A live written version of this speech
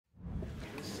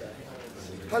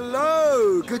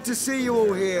Hello, good to see you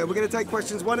all here. We're going to take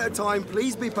questions one at a time.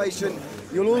 Please be patient.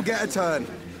 You'll all get a turn.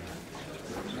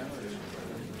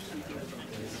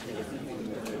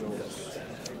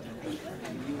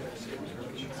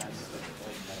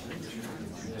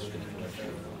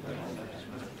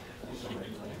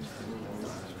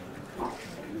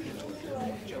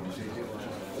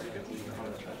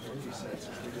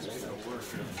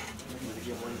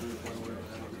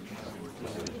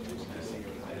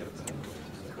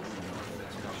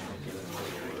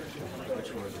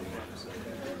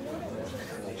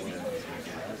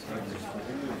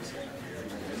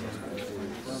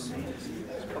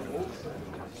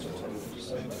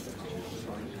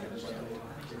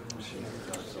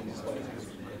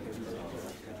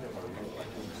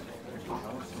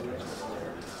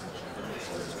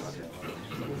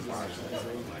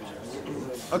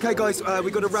 Okay, guys,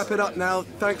 we've got to wrap it up now.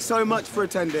 Thanks so much for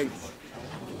attending.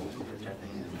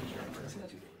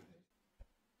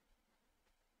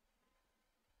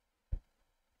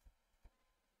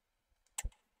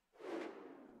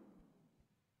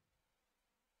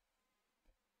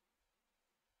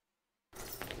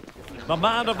 The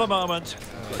man of the moment.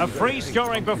 A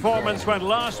free-scoring performance when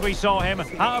last we saw him.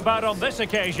 How about on this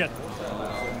occasion?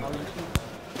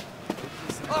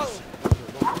 Oh.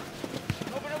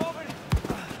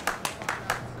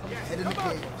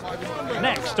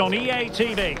 Next on EA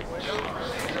TV.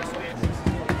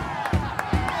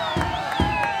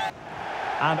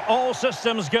 And all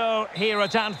systems go here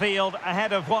at Anfield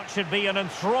ahead of what should be an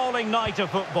enthralling night of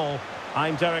football.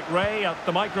 I'm Derek Ray at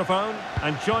the microphone,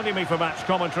 and joining me for match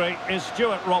commentary is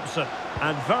Stuart Robson.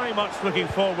 And very much looking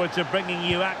forward to bringing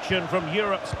you action from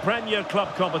Europe's Premier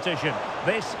Club competition.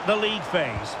 This, the league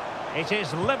phase. It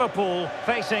is Liverpool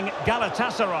facing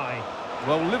Galatasaray.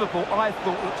 Well, Liverpool, I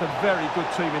thought, looked a very good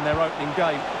team in their opening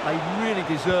game. They really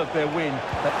deserved their win.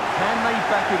 But can they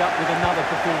back it up with another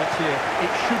performance here?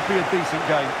 It should be a decent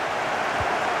game.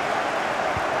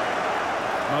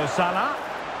 Mo Salah.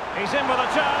 He's in with a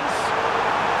chance.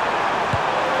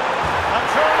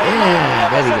 Yeah,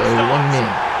 there we go, 1-0.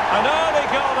 An early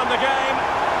goal in the game.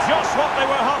 Just what they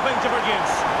were hoping to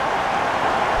produce.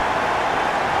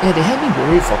 Yeah, they had me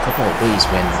worried for a couple of days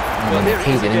when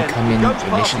Kay didn't come in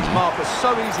initially.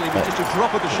 So easily with just a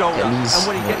drop of the shoulder. At least, and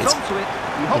when he gets onto it,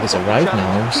 it has arrived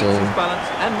now, so all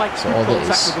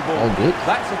that is all good.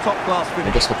 That's a top-class finish.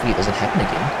 I guess hopefully it doesn't happen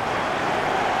again.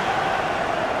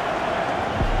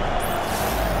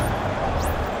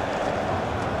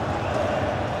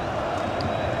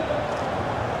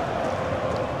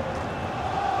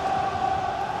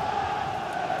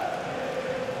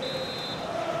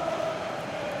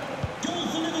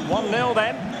 1-0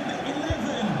 then.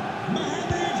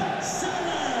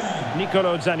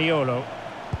 Nicolo Zaniolo.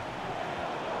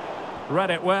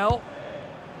 Read it well.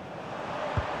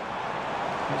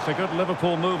 It's a good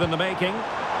Liverpool move in the making.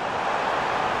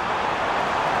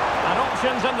 And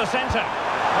options in the centre.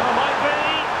 Oh, might be.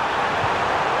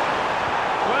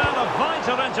 Well, a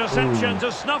vital interception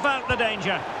to snuff out the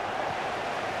danger.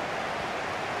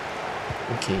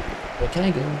 Okay, where can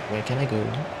I go? Where can I go?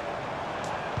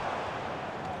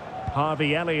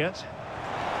 Harvey Elliott.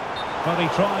 But he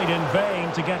tried in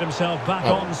vain to get himself back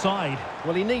onside.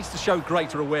 Well, he needs to show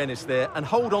greater awareness there and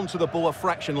hold on to the ball a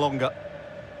fraction longer.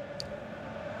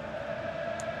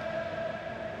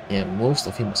 Yeah, most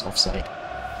of him was offside.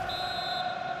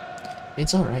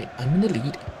 It's alright, I'm in the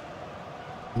lead.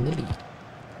 In the lead.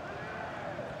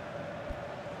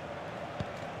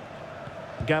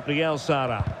 Gabriel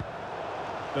Sara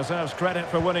deserves credit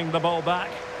for winning the ball back.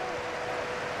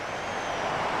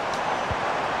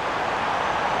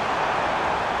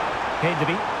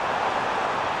 Pedri.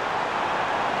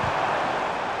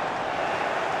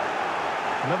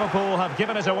 Liverpool have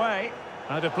given it away.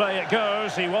 Out of play it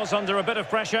goes. He was under a bit of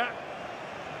pressure.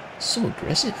 So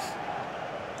aggressive.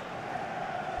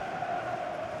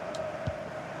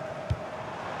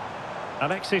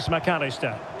 Alexis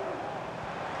McAllister.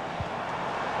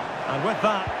 And with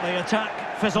that, the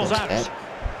attack fizzles out. That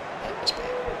was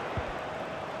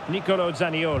bad. Nicolo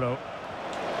Zaniolo.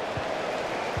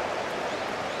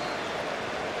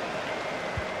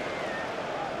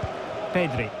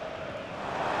 Pedri.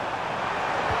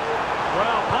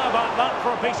 Well, how about that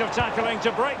for a piece of tackling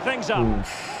to break things up?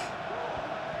 Oof.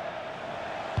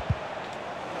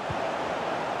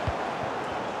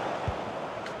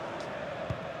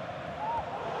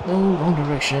 No, wrong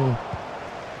direction.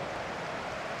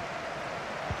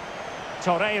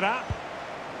 Torreira.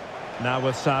 Now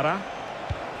with Sara.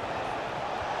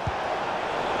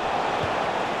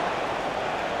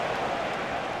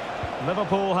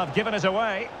 Liverpool have given it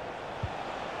away.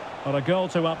 Well, a goal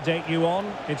to update you on.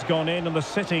 It's gone in the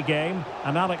City game,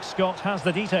 and Alex Scott has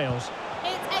the details.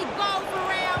 It's a goal for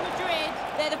Real Madrid.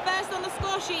 They're the first on the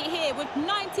score sheet here with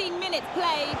 19 minutes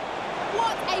played.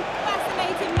 What a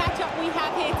fascinating matchup we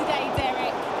have here today,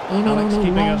 Derek. Alex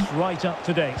keeping us right up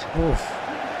to date. Oof.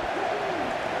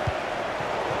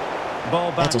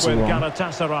 Ball back with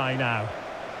Galatasaray now.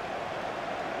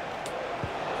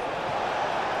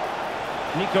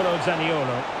 Nicolo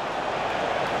Zaniolo.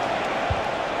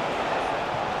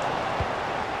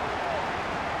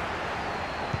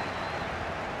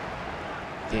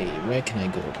 Okay, where can I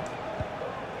go?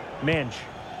 Minge.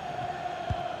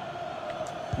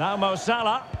 Now Mo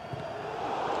Salah.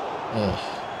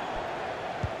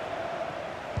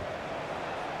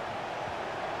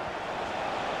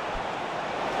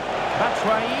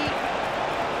 Batshuayi.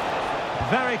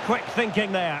 Very quick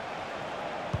thinking there.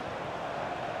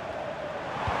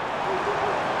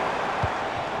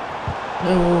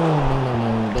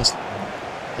 No.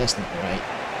 That's not right.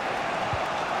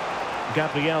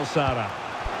 Gabriel Sara.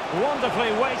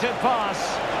 Wonderfully weighted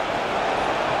pass.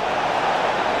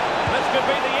 This could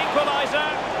be the equaliser.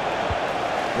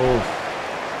 Oh.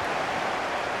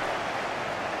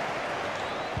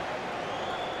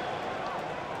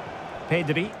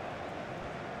 Pedri.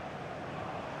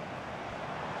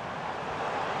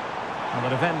 And the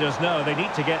defenders know they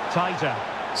need to get tighter.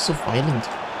 So violent.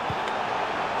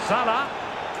 Salah.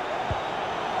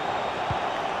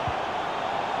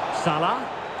 Salah.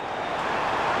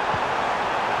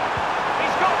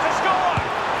 He's got to score.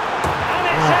 And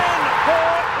it's in for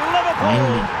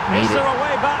Liverpool. Is there a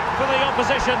way back for the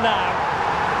opposition now?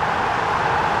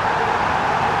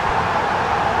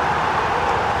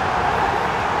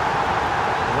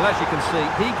 Well, as you can see,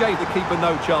 he gave the keeper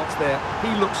no chance there. He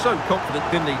looked so confident,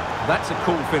 didn't he? That's a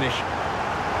cool finish.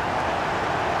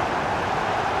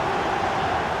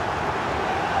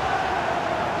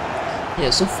 Yeah,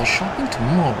 so for shopping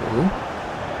tomorrow,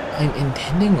 I'm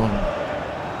intending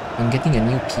on getting a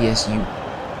new PSU.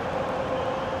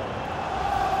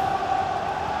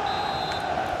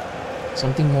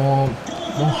 Something more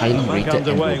highly rated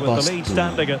and robust with the lead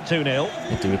standing at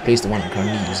 2-0. to replace the one I'm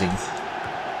currently using.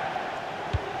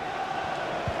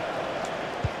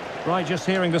 Right, just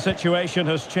hearing the situation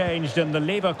has changed in the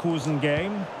Leverkusen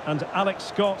game, and Alex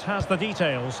Scott has the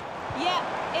details. Yeah,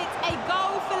 it's a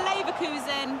goal for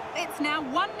Leverkusen. It's now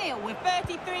 1-0 with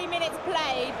 33 minutes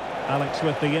played. Alex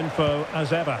with the info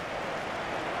as ever.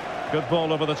 Good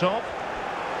ball over the top.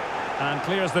 And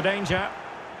clears the danger.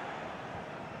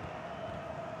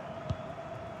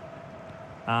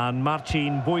 And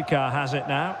Marcin Bujka has it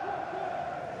now.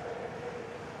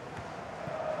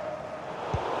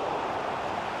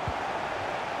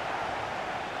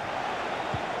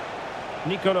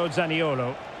 Nicolo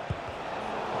Zaniolo.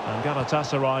 And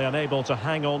Galatasaray unable to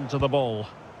hang on to the ball.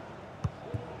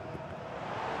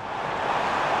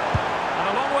 And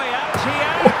a long way out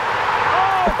here.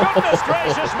 Oh, goodness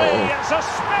gracious me. It's a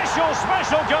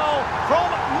special goal from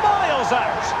miles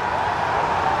out.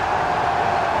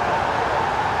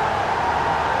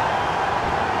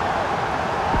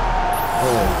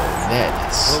 Oh,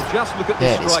 well, just look at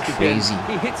the strike crazy. again.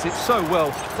 He hits it so well.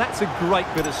 That's a great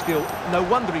bit of skill. No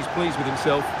wonder he's pleased with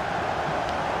himself.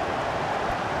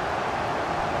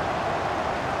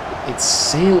 It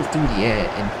sailed through the air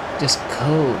and just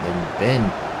curled and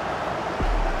bent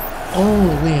all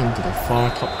the way into the far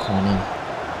top corner.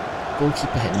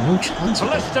 Goalkeeper had no chance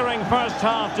with it. Blistering first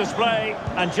half display,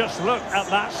 and just look at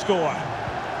that score.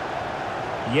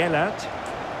 Yellert.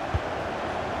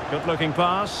 Good looking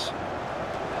pass.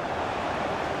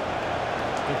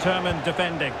 Determined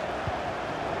defending.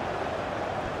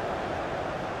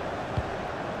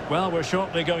 Well, we're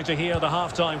shortly going to hear the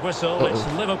half-time whistle. It's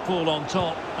Liverpool on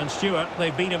top, and Stuart,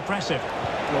 they've been impressive.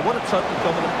 Well, what a totally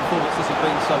dominant performance this has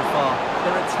been so far.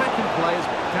 They're attacking players.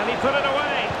 Can he put it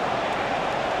away?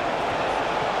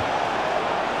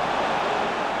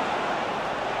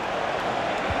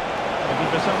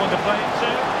 Looking for someone to play it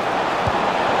to.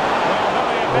 Well,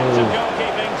 very effective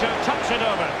goalkeeping to touch it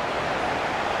over.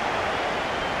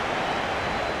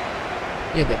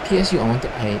 Yeah, that PSU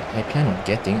I plan on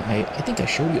getting. I think I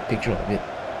showed you a picture of it.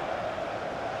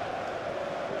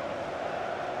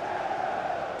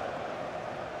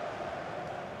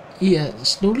 Yeah,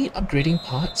 slowly upgrading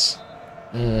parts.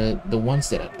 The ones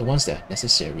that are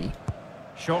necessary.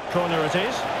 Short corner it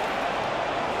is.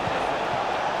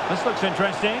 This looks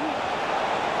interesting.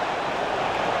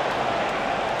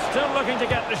 Still looking to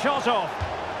get the shot off.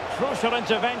 Crucial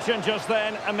intervention just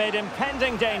then amid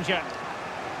impending danger.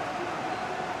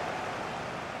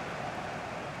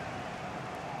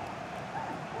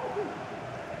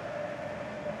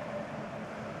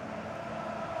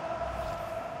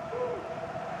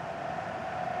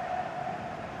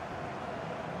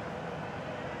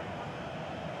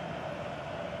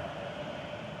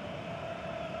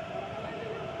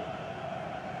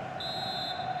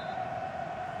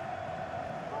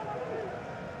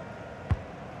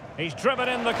 He's driven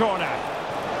in the corner.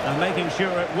 And making sure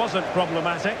it wasn't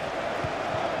problematic.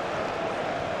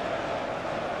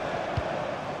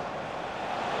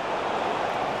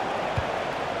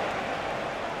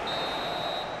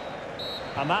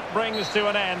 And that brings to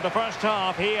an end the first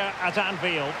half here at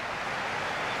Anfield.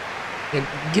 Yeah,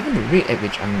 given the rate at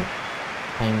which I'm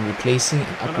replacing and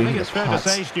And I think upgrading the it's fair to parts,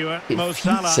 say, Stuart, it Mo feels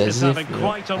Salah as is if, having you know,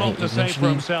 quite a lot I'm to say for eventually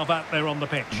himself out there on the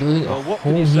pitch. building a Well, what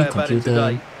whole can you say new about him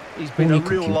computer, today? He's whole been new a real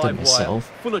computer live wire,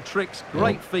 myself, full of tricks, you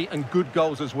great know, feet and good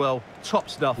goals as well. Top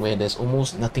stuff. where there's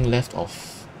almost nothing left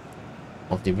of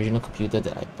the original computer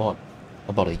that I bought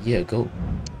about a year ago.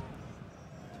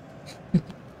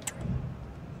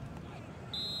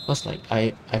 Plus, like,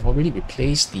 I've already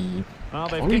replaced the Well,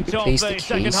 I've they've already kicked off replaced the the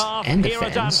second case half and the here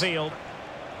at fans, Anfield.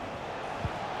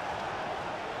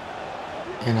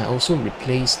 and I also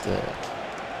replaced my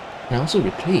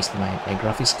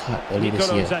graphics card earlier this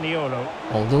Nicolo year. Zaniolo.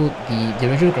 Although the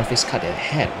original graphics card that I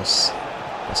had was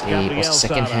a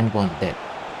second-hand one that,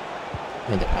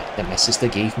 you know, that my sister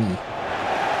gave me.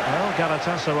 Well,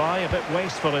 Galatasaray a bit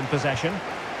wasteful in possession.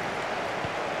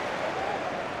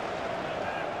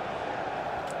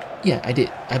 Yeah, I did.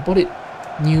 I bought it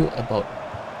new about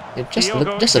just a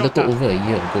little over a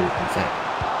year ago, in fact.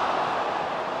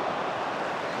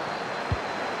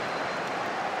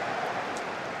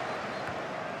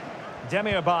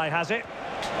 Demirbay has it.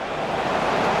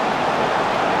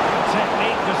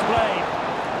 Technique displayed.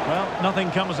 Well, nothing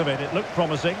comes of it. It looked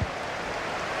promising.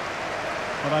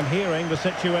 But I'm hearing the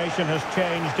situation has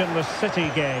changed in the City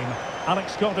game.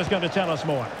 Alex Scott is going to tell us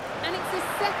more. And it's his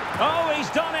second. Oh, he's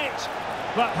done it!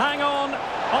 But hang on.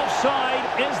 Offside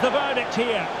is the verdict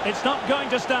here. It's not going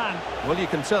to stand. Well, you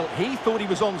can tell he thought he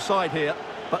was onside here,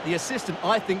 but the assistant,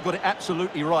 I think, got it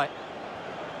absolutely right.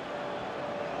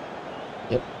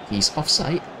 Yep, he's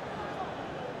offside.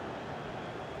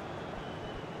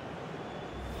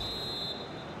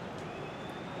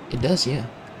 It does, yeah.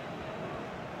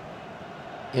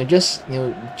 Just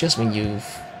when you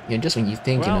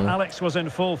think, Well, you know, Alex was in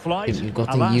full flight. you've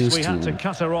gotten Alas, used we had to to,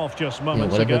 cut her off just you know,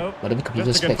 moments ago. whatever computer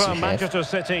Just to specs you confirm, have, Manchester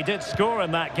City did score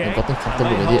in that game. you've gotten And comfortable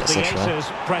they with hold it, the etc.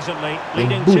 aces presently, Then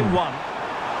leading boom. 2-1.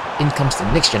 In comes the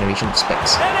next generation of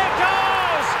specs. In it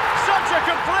goes! Such a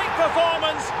complete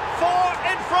performance. 4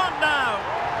 in front now.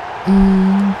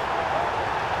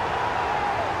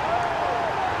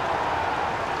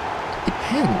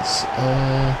 Depends.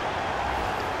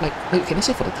 Like can I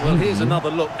say for the time Well, here's being, another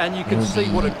look, and you can know, see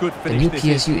what a good the finish new this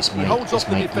PSU is. is He holds off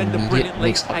the my defender immediate brilliantly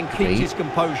next and keeps upgrade. his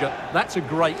composure. That's a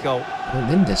great goal. Well,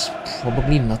 then there's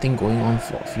probably nothing going on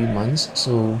for a few months,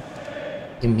 so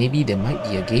then maybe there might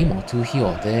be a game or two here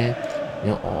or there, you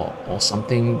know, or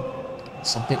something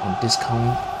on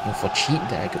discount, you know, for cheap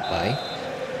that I could buy.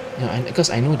 You know, and because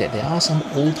I know that there are some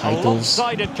old A titles,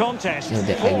 lopsided contest. you know,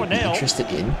 that I would be 4-0. interested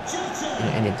in, you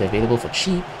know, and if they're available for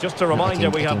cheap, Just a you know, reminder,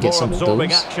 we I can have get more some of absorbing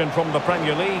those. action from the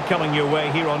Premier League coming your way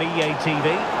here on EA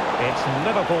TV. It's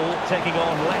Liverpool taking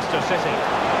on Leicester City.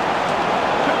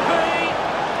 Could be.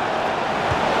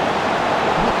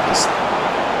 What is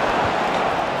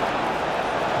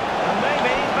And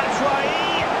maybe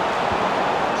Batshuayi.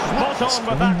 Spot on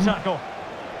with that tackle.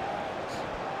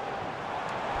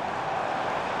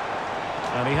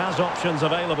 And he has options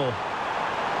available.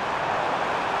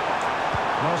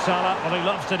 Mo Salah, well, he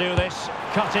loves to do this.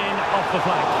 Cut in off the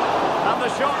flank. And the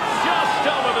shot just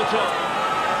over the top.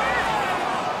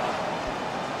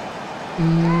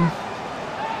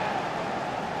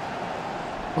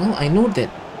 Well, I know that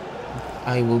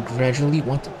I will gradually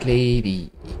want to play the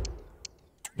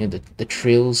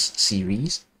Trails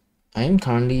series. I am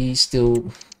currently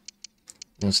still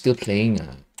playing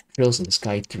Trails in the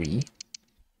Sky 3.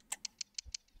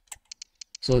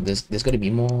 So there's got to be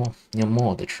more of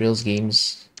the Trails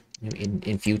games, you know,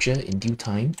 in future, in due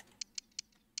time.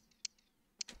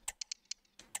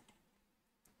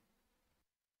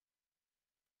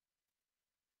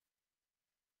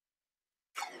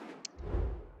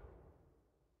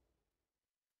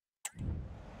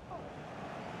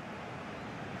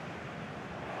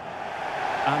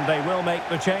 And they will make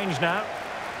the change now.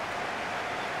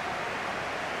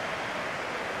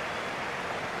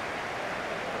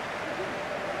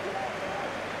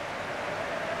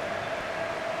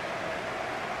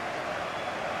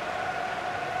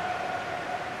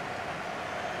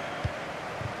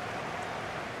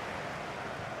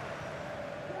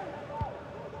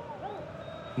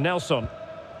 Nelson.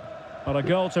 Well, a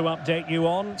goal to update you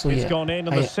on. So It's yeah, gone in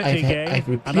the City game. I've and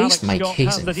replaced Alex my Scott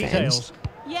case has the and fans. details.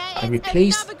 Yeah, I it's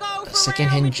replaced another goal a for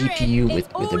second-hand Real Madrid. GPU It's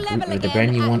all level with the again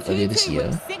brand new at one earlier this 2-2 year.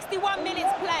 with 61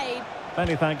 minutes played.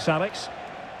 Many thanks, Alex.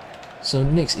 So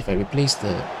next, if I replace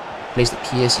the replace the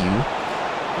PSU.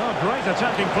 Oh, great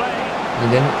attacking play.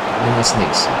 And then what's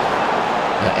next?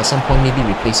 At some point, maybe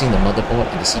replacing the motherboard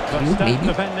and the CPU, But maybe.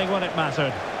 defending when it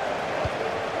mattered.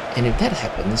 And if that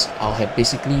happens, I'll have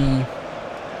basically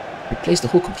replaced the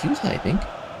whole computer, I think.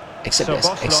 Except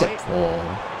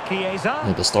for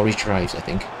Chiesa. the storage drives, I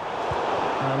think.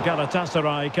 And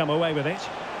Galatasaray come away with it.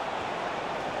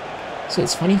 So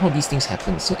it's funny how these things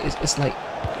happen. So it's like,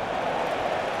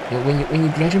 when you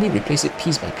gradually replace it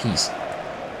piece by piece,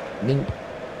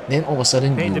 then all of a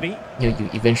sudden you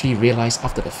eventually realize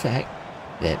after the fact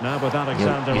that Now with you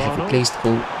Alexander have Arnold. replaced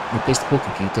the whole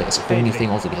computer as a whole new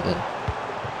thing altogether.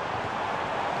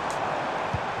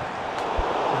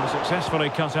 And successfully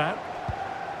cut out.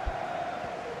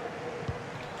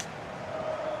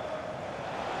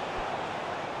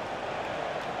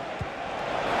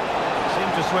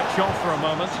 Seemed to switch off for a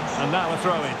moment, and now a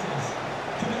throw-in.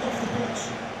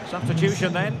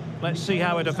 Substitution then. Let's see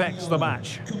how it affects the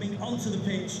match. Coming onto the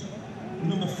pitch,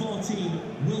 number 14,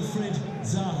 Wilfried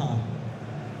Zaha.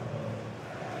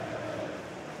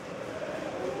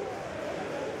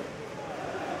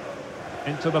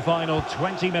 Into the final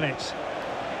 20 minutes.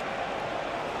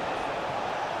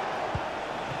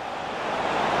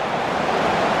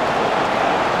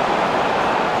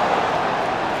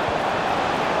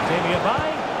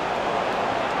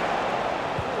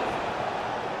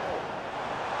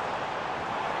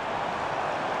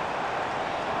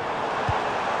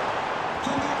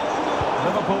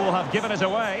 Liverpool have given it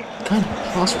away. What kind of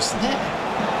pass was that?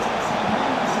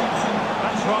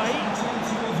 That's right.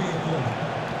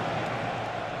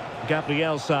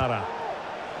 Gabriel Sara.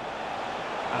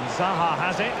 And Zaha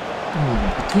has it.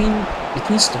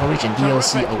 Between storage and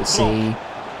DLC, I would say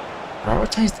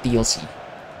prioritize the DLC.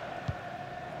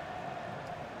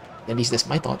 At least that's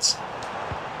my thoughts.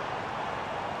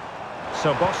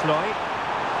 So Bosley.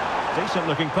 Decent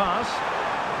looking pass.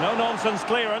 No nonsense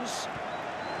clearance.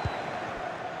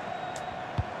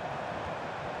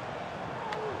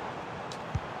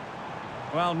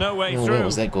 Well, no way through. Where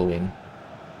was that going?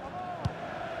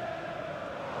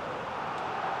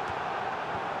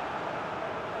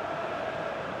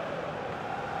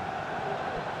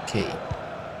 Okay.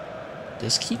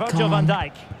 Just keep Virgil van calm.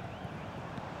 Dijk.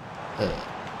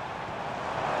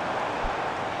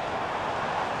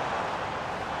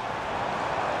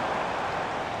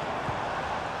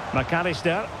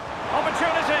 McAllister.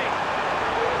 Opportunity.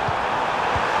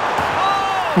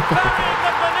 Oh, buried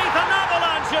but beneath an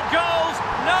avalanche of goals.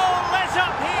 No let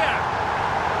up here.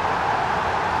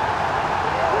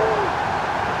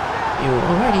 You're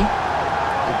already.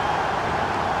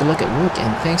 Good luck at work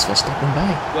and thanks for stopping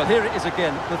by. Well, here it is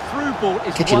again. The through ball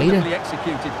is Catch you later. wonderfully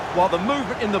executed, while the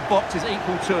movement in the box is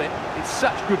equal to it. It's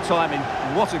such good timing.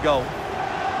 What a goal.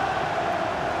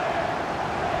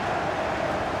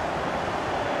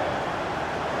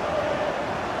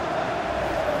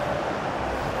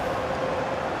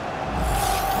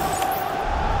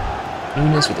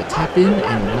 Nunes with a tap in,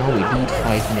 and now we lead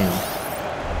 5-0.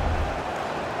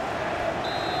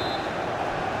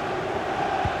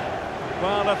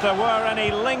 Well, if there were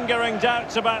any lingering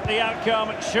doubts about the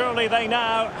outcome, surely they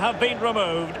now have been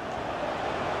removed.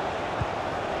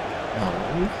 No.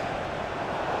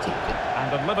 Okay, good.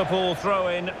 And a Liverpool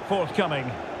throw-in forthcoming.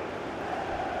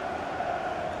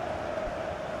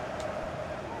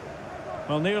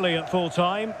 Well, nearly at full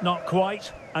time, not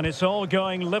quite, and it's all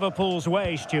going Liverpool's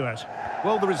way, Stuart.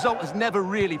 Well, the result has never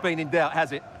really been in doubt,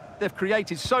 has it? They've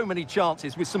created so many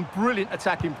chances with some brilliant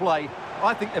attacking play.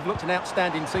 I think they've looked an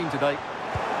outstanding team today.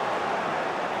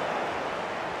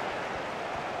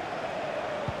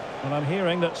 Well, I'm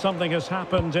hearing that something has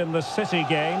happened in the City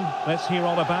game. Let's hear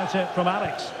all about it from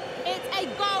Alex. It's a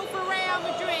goal for Real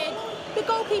Madrid. The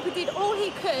goalkeeper did all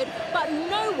he could, but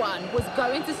no one was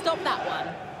going to stop that one.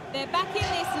 They're back in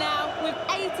this now with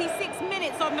 86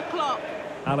 minutes on the clock.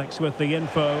 Alex with the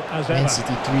info as Man ever.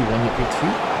 City 3, 1 Madrid 3.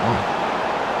 Wow.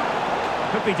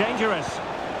 Could be dangerous.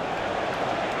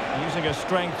 Using his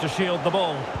strength to shield the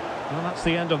ball. Well, that's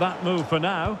the end of that move for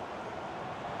now.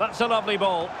 That's a lovely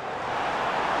ball.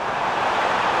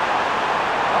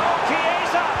 Oh,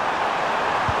 Chiesa!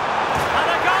 And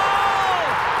a goal!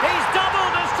 He's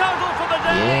doubled his total for the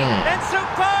day Yeah. in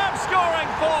superb scoring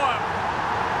form.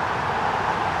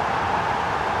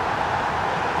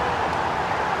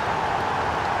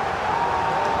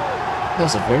 That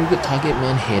was a very good target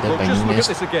man header Well, by just look at Nunes.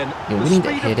 this again. You're The winning that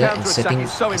speed of header and counter-attack setting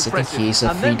is so impressive. Chiesa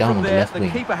And free then down from on the there, left the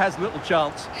wing. keeper has little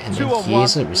chance. And 2 then on 1,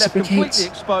 Chiesa left reciprocates. completely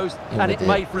exposed, and with it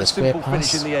made for the a square simple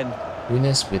finish pass. in the end.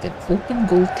 Nunes with an open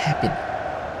goal tap-in.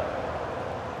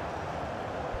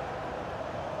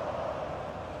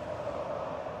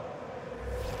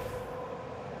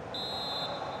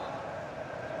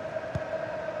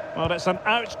 Well, it's an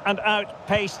out-and-out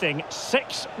pasting,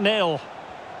 6-0.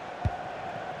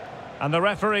 And the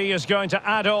referee is going to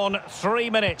add on 3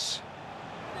 minutes.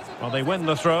 Well, they win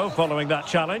the throw following that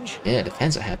challenge. Yeah, the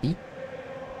fans are happy.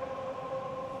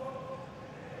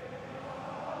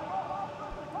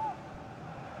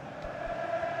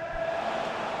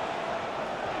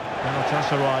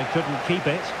 Galatasaray couldn't keep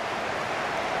it.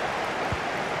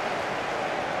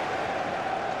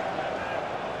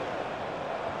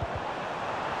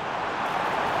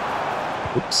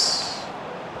 Oops.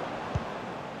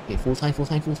 Okay, full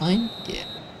time. Yeah.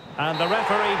 And the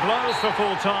referee blows for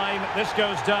full time. This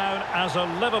goes down as a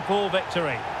Liverpool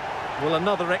victory. Well,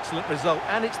 another excellent result,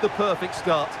 and it's the perfect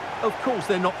start. Of course,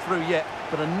 they're not through yet,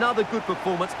 but another good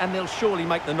performance, and they'll surely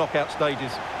make the knockout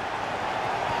stages.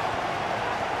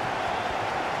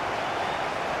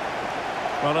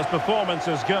 Well, as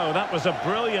performances go, that was a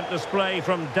brilliant display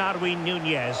from Darwin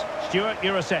Núñez. Stuart,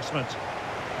 your assessment?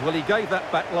 Well, he gave that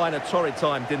back line a torrid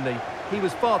time, didn't he? He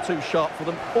was far too sharp for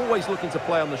them, always looking to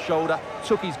play on the shoulder,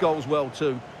 took his goals well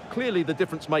too. Clearly the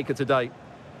difference maker today.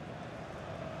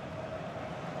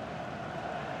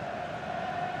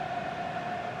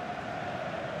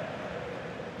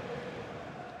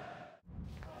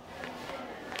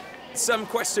 Some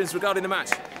questions regarding the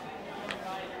match.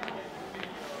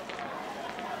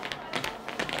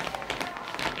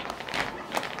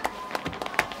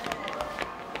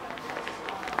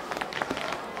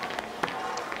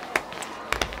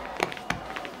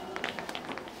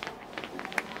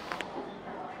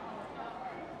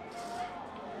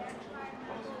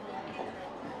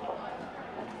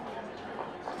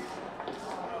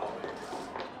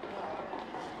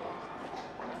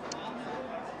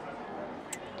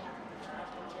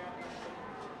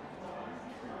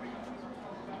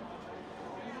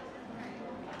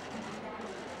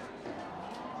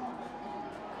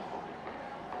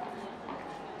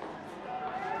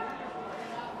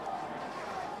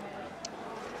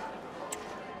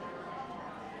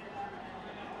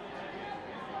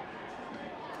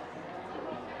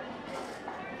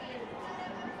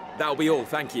 That'll be all,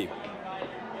 thank you.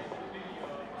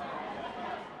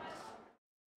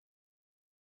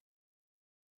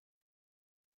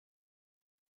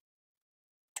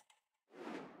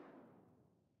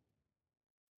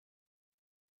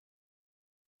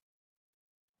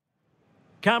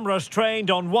 Cameras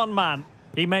trained on one man.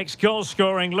 He makes goal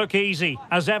scoring look easy,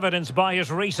 as evidenced by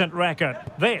his recent record.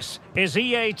 This is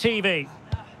EA TV.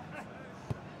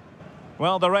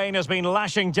 Well, the rain has been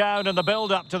lashing down in the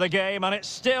build-up to the game, and it's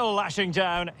still lashing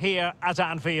down here at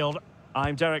Anfield.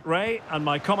 I'm Derek Ray, and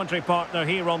my commentary partner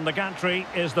here on the gantry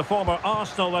is the former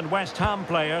Arsenal and West Ham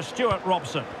player, Stuart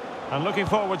Robson. And looking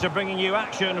forward to bringing you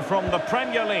action from the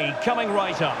Premier League coming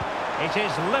right up. It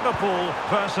is Liverpool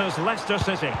versus Leicester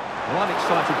City. Well, I'm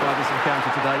excited by this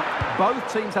encounter today.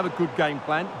 Both teams have a good game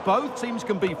plan, both teams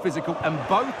can be physical, and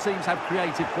both teams have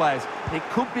creative players. It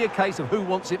could be a case of who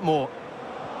wants it more.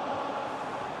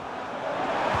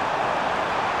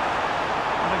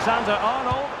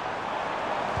 Alexander-Arnold.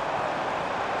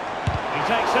 He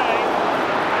takes aim.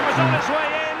 It was on its way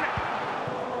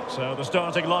in. So the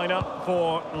starting lineup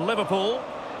for Liverpool.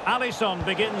 Alisson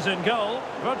begins in goal.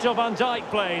 Virgil van Dijk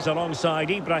plays alongside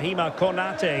Ibrahima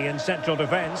Konate in central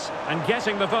defence. And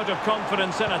getting the vote of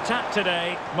confidence in attack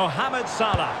today, Mohamed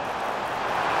Salah.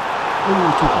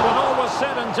 When all was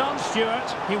said and done,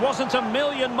 Stuart, he wasn't a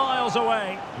million miles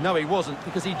away. No, he wasn't,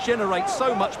 because he generates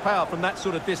so much power from that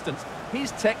sort of distance.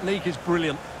 His technique is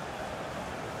brilliant.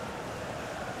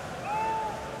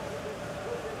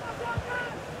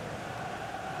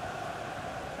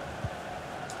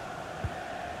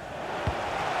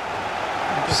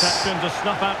 Interception to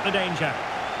snuff out the danger.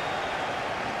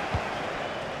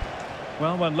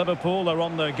 Well, when Liverpool are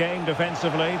on their game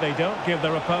defensively, they don't give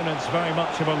their opponents very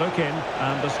much of a look in,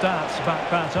 and the stats back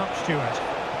that up, Stuart.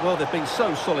 Well, they've been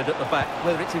so solid at the back,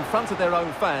 whether it's in front of their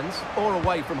own fans or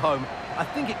away from home. I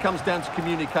think it comes down to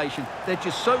communication. They're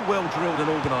just so well drilled and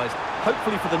organised.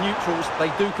 Hopefully for the neutrals,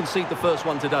 they do concede the first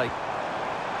one today.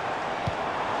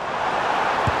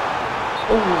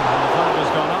 Oh, and the flag has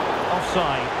gone up,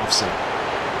 offside. Offside.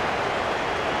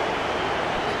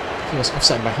 He was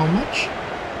offside by how much?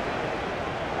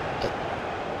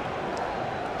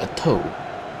 A toe.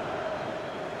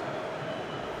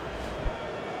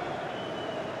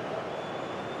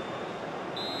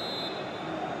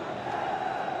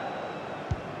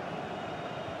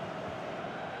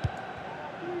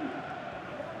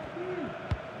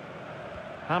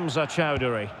 Hamza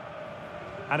Chowdhury.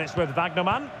 And it's with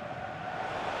Wagnerman.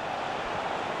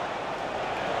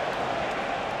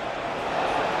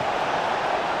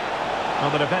 Well,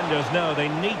 the defenders know they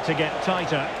need to get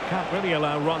tighter. Can't really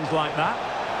allow runs like that.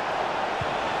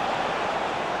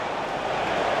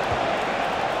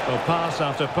 Well, pass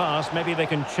after pass, maybe they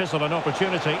can chisel an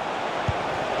opportunity.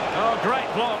 Oh,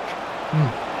 great block.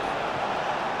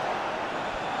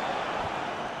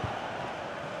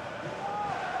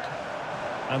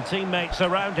 And teammates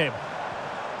around him.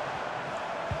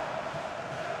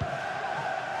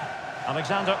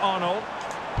 Alexander-Arnold.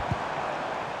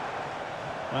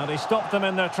 Well, he stopped them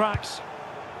in their tracks.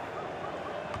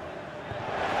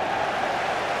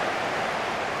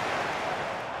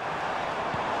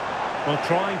 Well,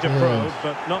 trying to probe,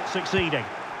 but not succeeding.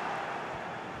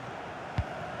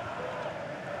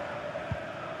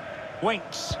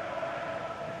 Winks.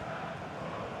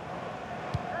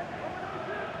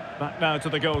 Back now to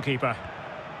the goalkeeper.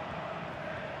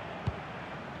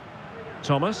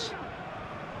 Thomas.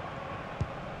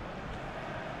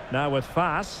 Now with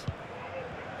Fass.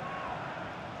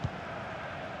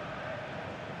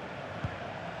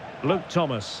 Luke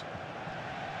Thomas.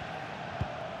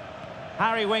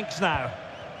 Harry Winks now.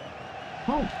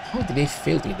 How did they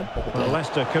fail to get the ball Well, there?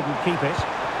 Leicester couldn't keep it.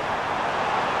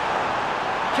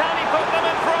 Can he put them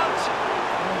in front?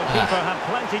 Well, the keeper had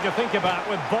plenty to think about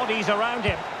with bodies around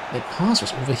him. That pass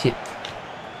was overhit.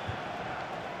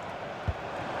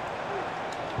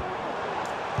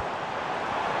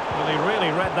 Well, he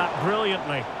really read that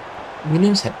brilliantly.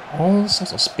 Williams had all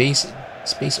sorts of space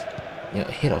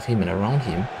ahead of him and around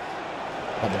him,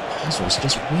 but the pass was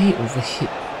just way overhit,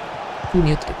 too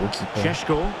near to the goalkeeper.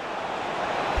 Šeško.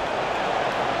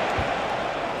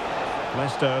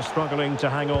 Leicester struggling to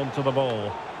hang on to the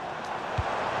ball.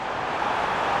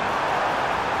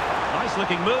 Nice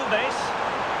looking move, this.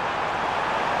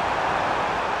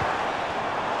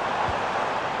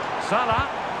 Salah.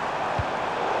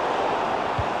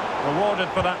 Rewarded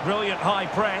for that brilliant high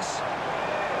press.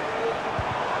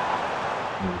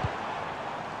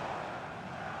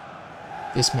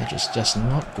 This match is just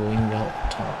not going well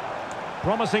at all.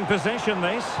 Promising possession,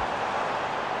 this.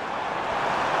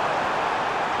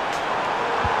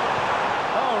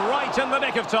 Oh, right in the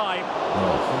nick of time.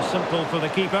 Oh, Simple for the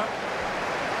keeper.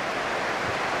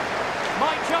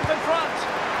 Might jump in front.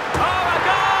 Oh, a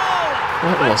goal!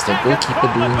 what was the goalkeeper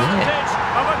doing there? Advantage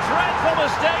of a dreadful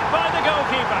mistake by the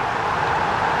goalkeeper.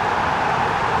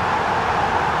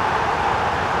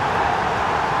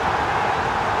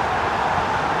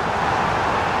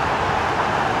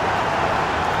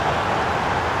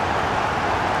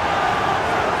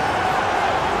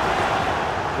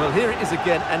 Well, here it is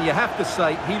again, and you have to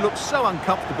say, he looks so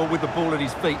uncomfortable with the ball at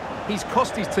his feet. He's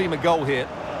cost his team a goal here.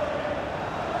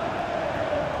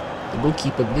 The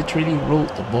goalkeeper literally rolled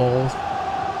the ball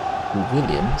to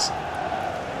Williams,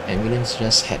 and Williams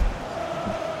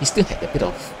he still had a bit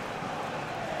of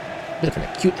an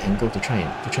acute angle to try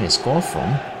and score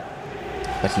from,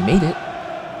 but he made it.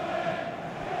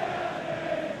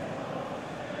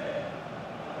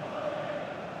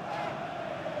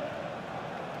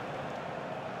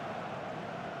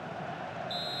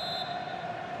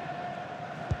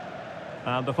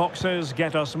 And the Foxes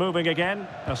get us moving again.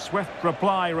 A swift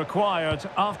reply required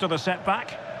after the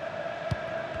setback.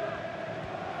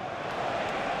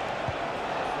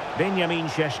 Benjamin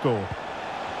Šeško.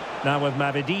 Now with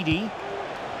Mavididi.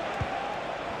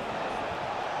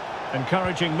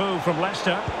 Encouraging move from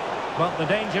Leicester. But the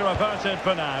danger averted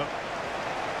for now.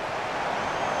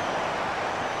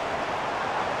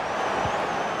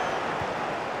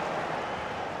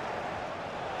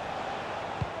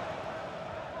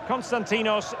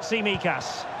 Konstantinos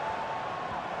Tsimikas.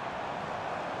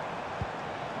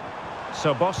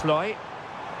 Soboslai.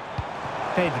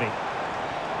 Pedri.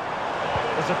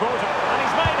 The supporter, and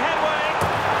he's made headway.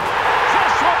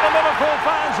 Just what the Liverpool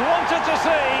fans wanted to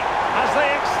see as they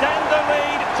extend the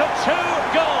lead to 2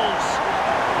 goals.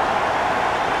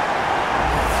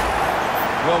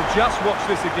 Well, just watch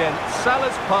this again.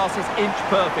 Salah's pass is inch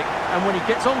perfect, and when he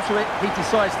gets onto it, he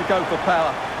decides to go for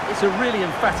power. It's a really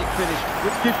emphatic finish,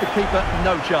 which gives the keeper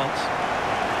no chance.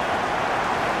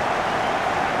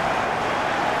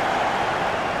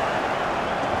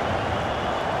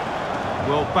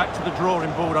 Well, back to the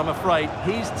drawing board, I'm afraid.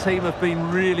 His team have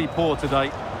been really poor today.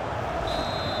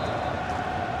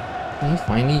 He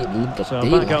finally looked up So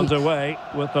daylight. back underway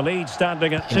with the lead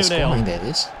standing at In the 2-0. scoreline, that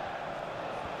is.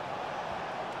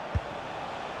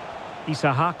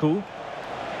 Isahaku.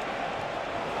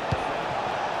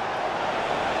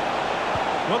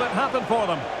 Will it happen for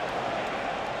them?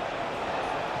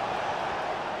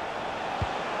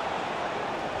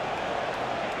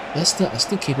 Leicester are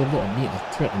still capable of being a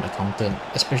threat on the counter,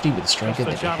 especially with the striker That's the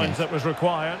that they challenge have. that was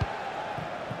required.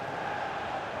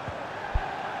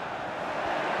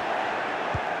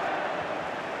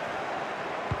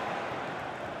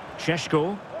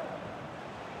 Šeško.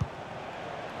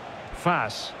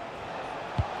 Fas.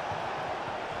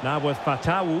 Now with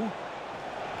Fatawu.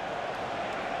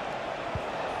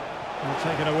 He'll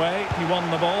take it away. He won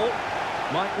the ball.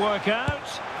 Might work out.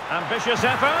 Ambitious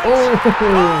effort. Oh!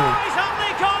 He's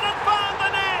only gone and found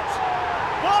the net.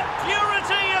 What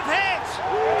purity of hit.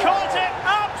 Caught it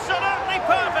absolutely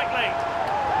perfectly.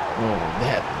 Oh,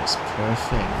 that was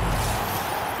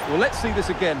perfect. Well, let's see this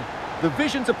again. The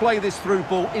vision to play this through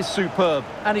ball is superb,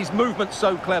 and his movement's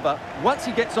so clever. Once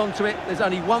he gets onto it, there's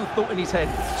only one thought in his head: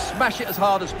 smash it as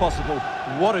hard as possible.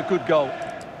 What a good goal.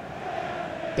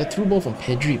 That through ball from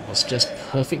Pedri was just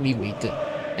perfectly weighted,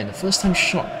 and the first time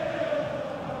shot,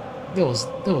 that was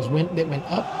when that went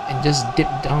up and just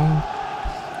dipped down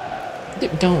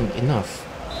enough.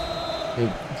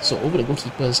 So over the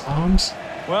goalkeeper's arms.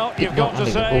 Well, you've got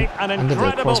to say, an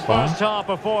incredible first-half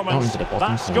performance.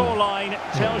 That scoreline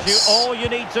tells you all you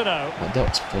need to know. Oh, that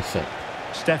was perfect.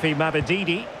 Steffi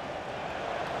Mabedidi.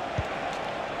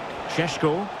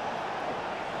 Šeško.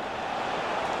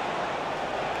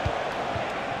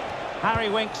 Harry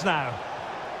Winks now.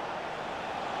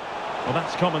 Well,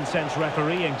 that's common sense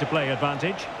refereeing to play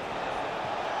advantage.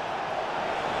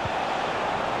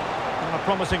 Well, a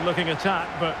promising looking attack,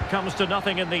 but comes to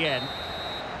nothing in the end.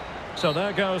 So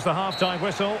there goes the half-time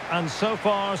whistle, and so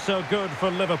far so good for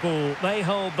Liverpool. They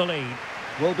hold the lead.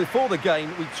 Well, before the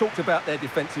game, we talked about their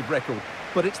defensive record,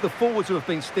 but it's the forwards who have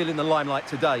been still in the limelight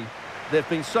today. They've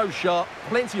been so sharp,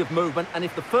 plenty of movement, and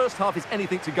if the first half is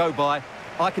anything to go by,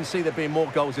 I can see there being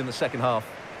more goals in the second half.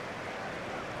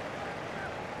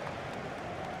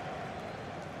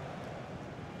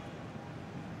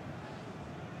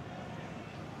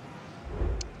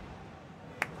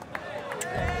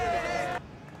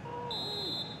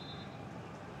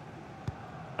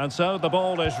 And so the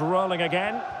ball is rolling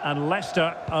again, and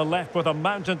Leicester are left with a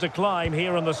mountain to climb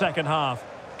here in the second half.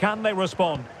 Can they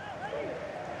respond?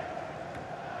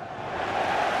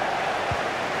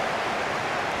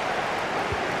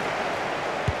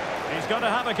 He's going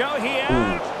to have a go here.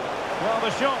 Well,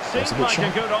 the shot seemed like a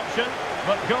good option,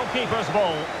 but goalkeeper's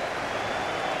ball.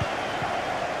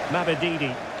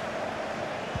 Mabedidi.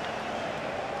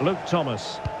 Luke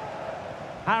Thomas.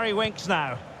 Harry Winks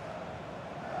now.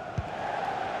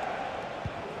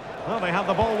 Well, they have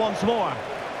the ball once more.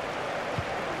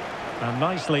 And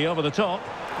nicely over the top.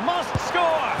 Must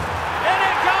score! In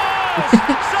it goes!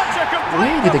 Such a complete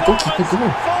Where did the goalkeeper go?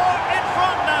 Four in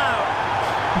front now.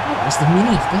 What was the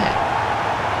meaning of that?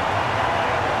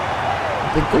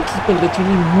 The goalkeeper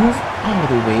literally moved all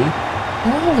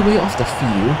the way off the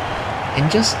field, and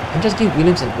just gave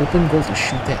Williams an open goal to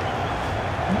shoot at.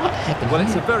 What happened Well, here?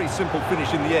 it's a very simple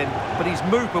finish in the end, but his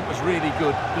movement was really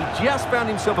good. He just found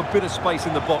himself a bit of space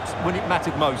in the box when it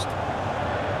mattered most.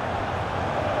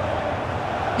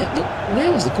 Yeah, look,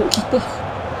 where was the goalkeeper?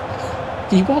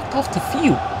 He walked off the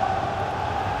field.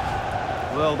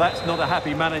 Well, that's not a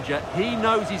happy manager. He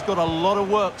knows he's got a lot of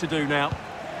work to do now.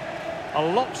 A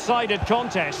lopsided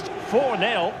contest,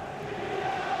 4-0.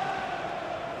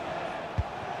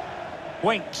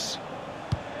 Winks.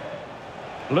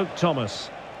 Luke Thomas.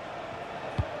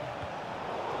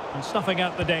 And snuffing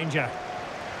out the danger.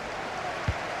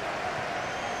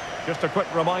 Just a quick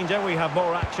reminder, we have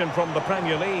more action from the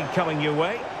Premier League coming your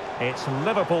way. It's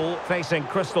Liverpool facing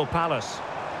Crystal Palace.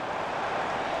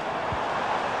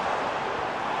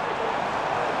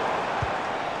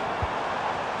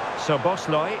 So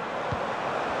Bosley.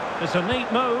 It's a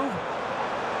neat move.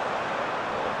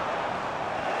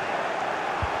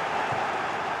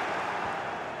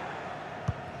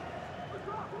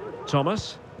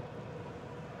 Thomas.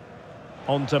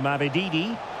 On to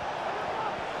Mabedidi.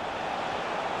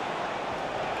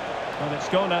 And it's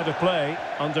gone out of play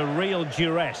under real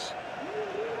duress.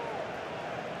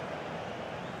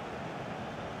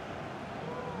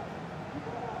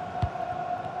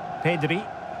 Pedri.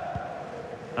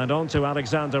 And on to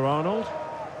Alexander-Arnold.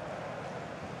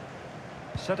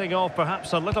 Setting off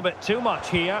perhaps a little bit too much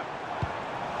here.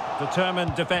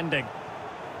 Determined defending.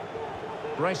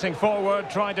 Racing forward,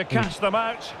 trying to catch them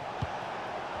out.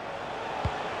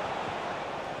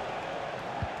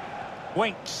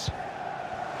 Winks.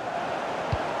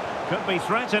 Could be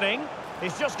threatening.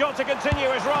 He's just got to continue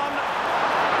his run.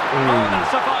 Oh,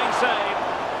 that's a fine save.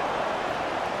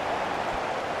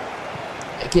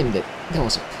 Again, that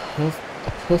was a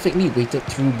perfectly weighted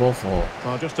through ball for.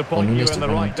 Well, just to point you in the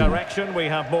right direction, we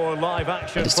have more live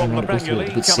action from the Premier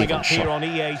League coming up here on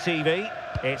EA TV.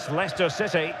 It's Leicester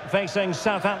City facing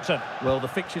Southampton. Well, the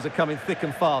fixtures are coming thick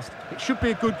and fast. It should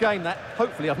be a good game, that.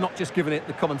 Hopefully, I've not just given it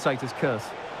the commentator's curse.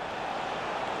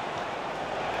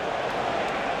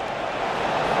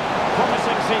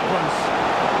 Promising sequence.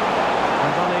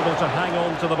 And unable to hang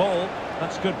on to the ball.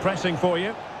 That's good pressing for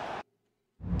you.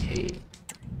 Okay,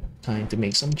 time to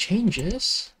make some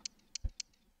changes.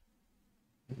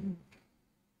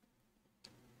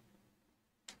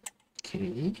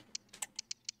 Okay.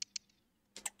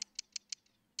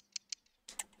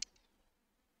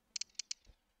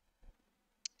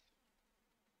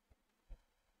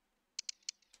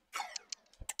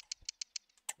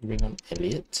 Bring on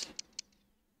Elliot.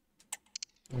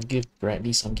 I'll give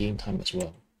Bradley some game time as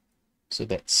well. So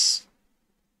that's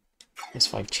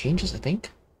 5 changes, I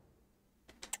think.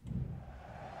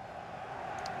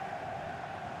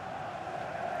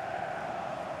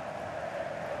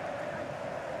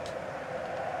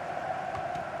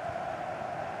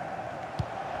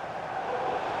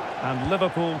 And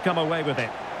Liverpool come away with it.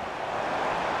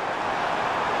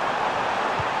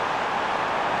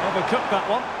 Overcooked that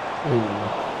one.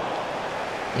 Oh.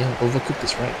 Yeah, overcooked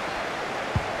is right.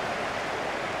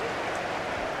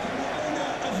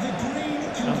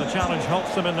 And the challenge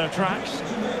halts them in their tracks.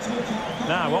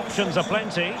 Now, options are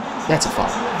plenty. That's a foul.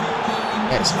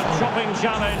 That's a foul. Chopping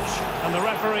challenge, and the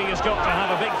referee has got to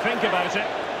have a big think about it.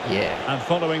 Yeah. And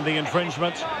following the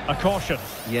infringement, a caution.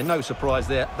 Yeah, no surprise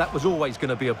there. That was always going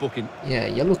to be a booking. Yeah,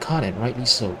 yellow card and rightly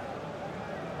so.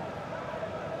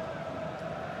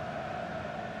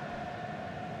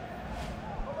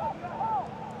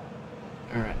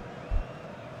 Alright.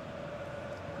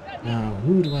 Now,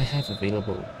 who do I have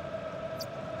available?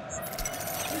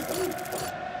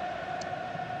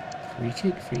 Free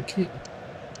kick, free kick.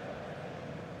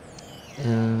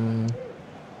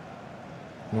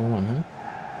 No one, huh?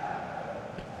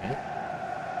 Alright.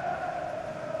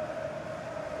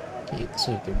 Okay,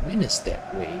 so if the win is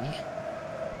that way.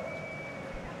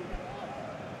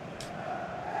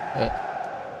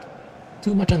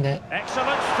 Too much on that.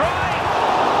 Excellent strike!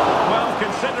 Well,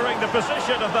 considering the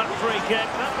position of that free kick,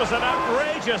 that was an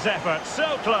outrageous effort.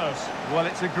 So close. Well,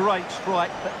 it's a great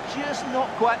strike, but just not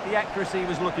quite the accuracy he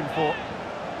was looking for.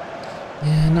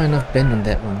 Yeah, not enough bend on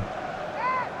that one.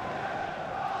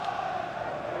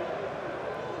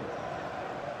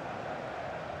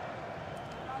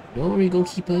 Don't worry,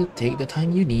 goalkeeper. Take the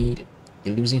time you need.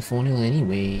 You're losing 4-0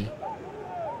 anyway.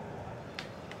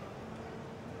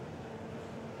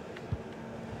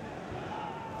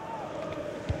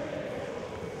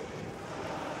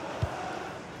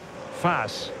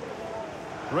 Faz.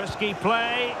 Risky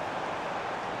play.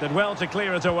 Did well to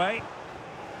clear it away.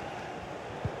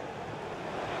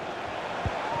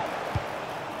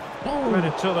 Oh,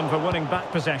 Credit to them for winning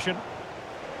back possession.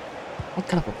 what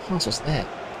kind of a pass was that?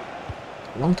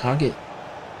 Wrong target.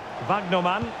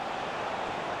 Wagnerman.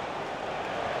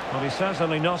 Well, he's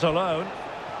certainly not alone.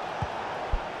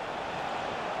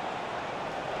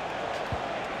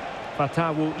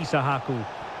 Fatawu Isahaku.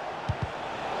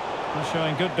 They're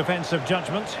showing good defensive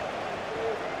judgment.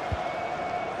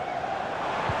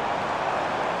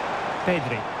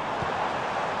 Pedri.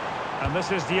 And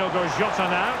this is Diogo Jota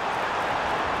now.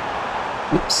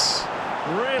 Oops.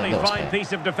 Really That was fine bad.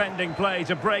 piece of defending play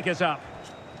to break it up.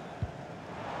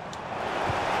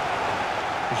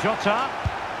 Jota.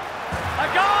 A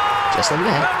goal! Just like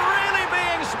that. They're really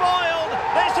being spoiled.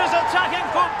 This is attacking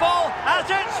football at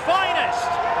its finest.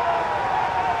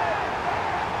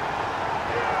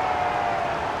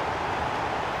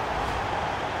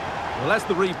 Well, as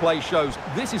the replay shows,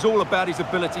 this is all about his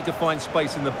ability to find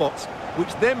space in the box,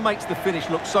 which then makes the finish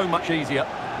look so much easier.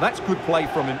 That's good play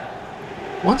from him.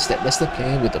 Once that Leicester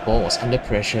player with the ball was under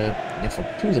pressure, and from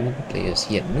 2 Liverpool players,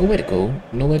 he had nowhere to go,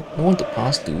 no one to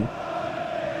pass to,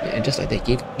 and just like that,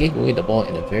 gave away the ball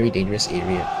in a very dangerous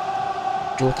area.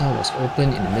 Jota was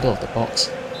open in the middle of the box.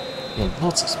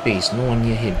 Lots of space, no one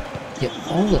near him. Yet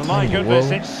all the Oh my time in the goodness,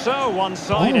 world, it's so all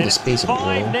one-sided. the space in the world,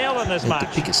 5-0 in this he had to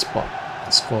match. pick his spot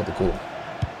and score the goal.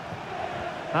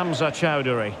 Hamza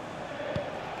Chowdhury.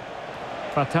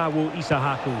 Fatawu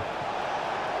Isahaku.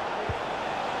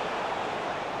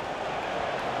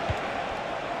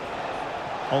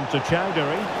 On to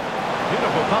Chowdhury.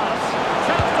 Beautiful pass.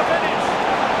 Chance to finish.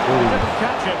 He didn't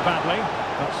catch it badly,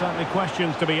 but certainly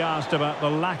questions to be asked about the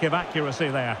lack of accuracy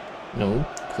there. No,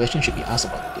 question should be asked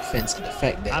about the defense and the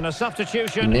fact that And a he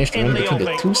substitution managed to in run the between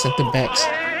the offing. 2 centre-backs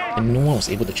and no one was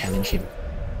able to challenge him.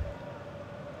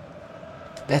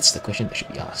 That's the question that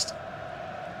should be asked.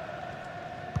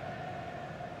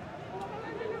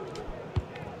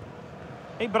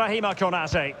 Ibrahima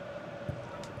Konate.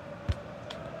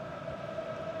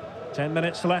 10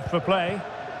 minutes left for play.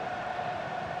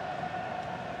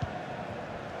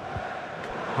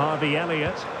 Harvey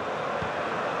Elliott.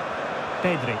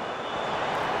 Pedri.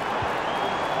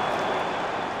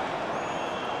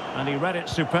 And he read it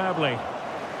superbly.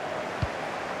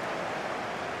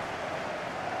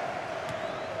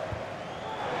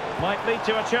 Might lead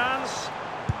to a chance.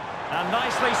 And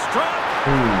nicely struck.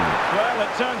 Ooh. Well, it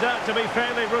turned out to be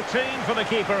fairly routine for the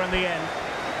keeper in the end.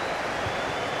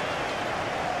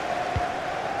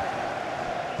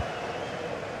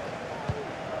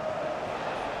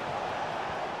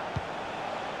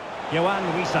 Johan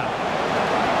Wissa.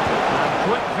 And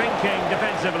quick thinking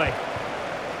defensively.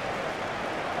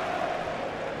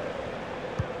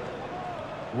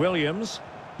 Williams.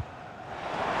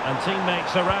 And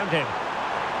teammates around him.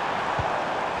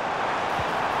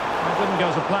 It didn't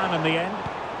go to plan in the end.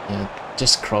 Yeah,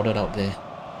 just crowded out there.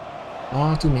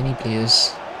 Far too many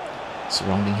players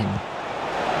surrounding him. The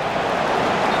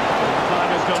flag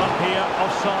has gone up here.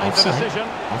 Offside, the decision.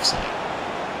 Offside.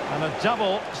 And a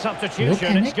double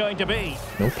substitution it's going to be.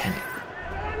 No panic.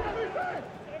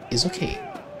 It's okay.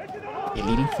 You're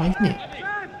leading 5-0.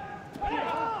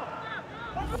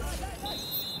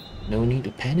 No need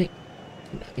to panic.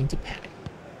 Nothing to panic.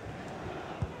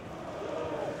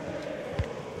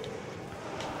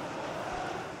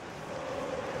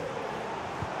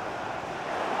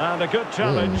 And a good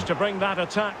challenge to bring that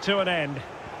attack to an end.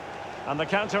 And the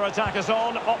counter-attack is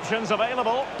on. Options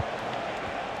available.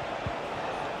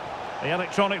 The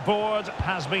electronic board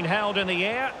has been held in the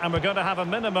air, and we're going to have a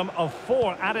minimum of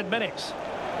 4 added minutes.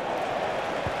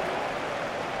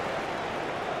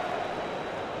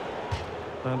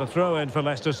 And a throw-in for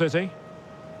Leicester City.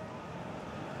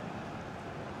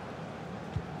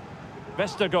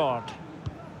 Vestergaard.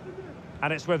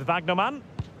 And it's with Wagnerman.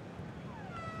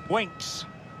 Winks.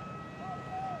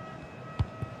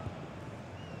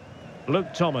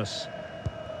 Luke Thomas.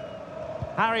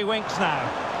 Harry Winks now.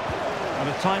 And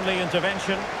a timely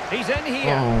intervention. He's in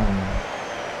here.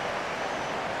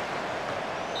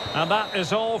 And that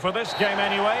is all for this game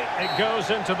anyway. It goes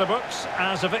into the books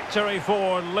as a victory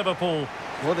for Liverpool.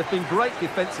 Well, they've been great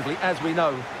defensively, as we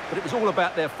know, but it was all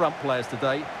about their front players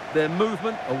today. Their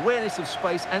movement, awareness of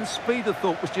space and speed of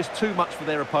thought was just too much for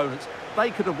their opponents. They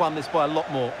could have won this by a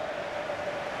lot more.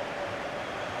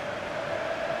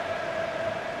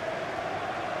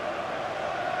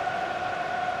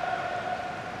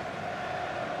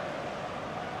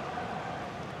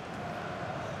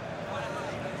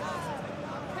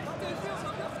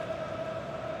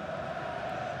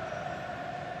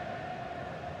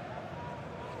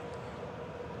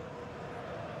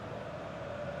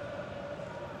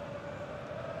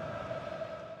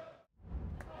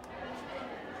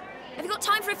 Have you got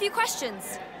time for a few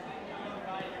questions?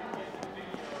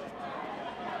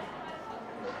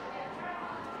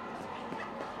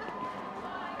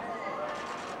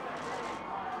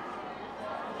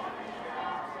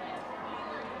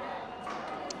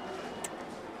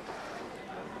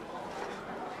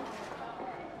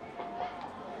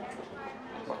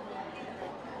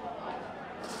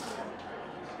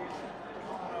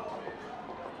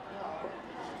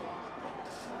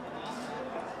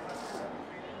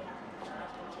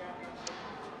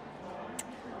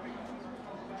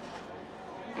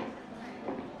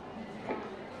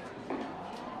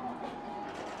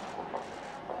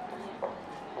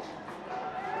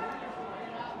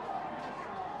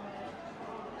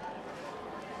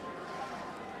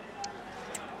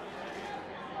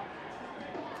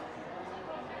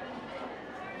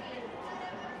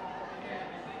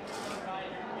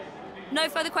 No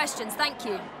further questions, thank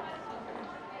you.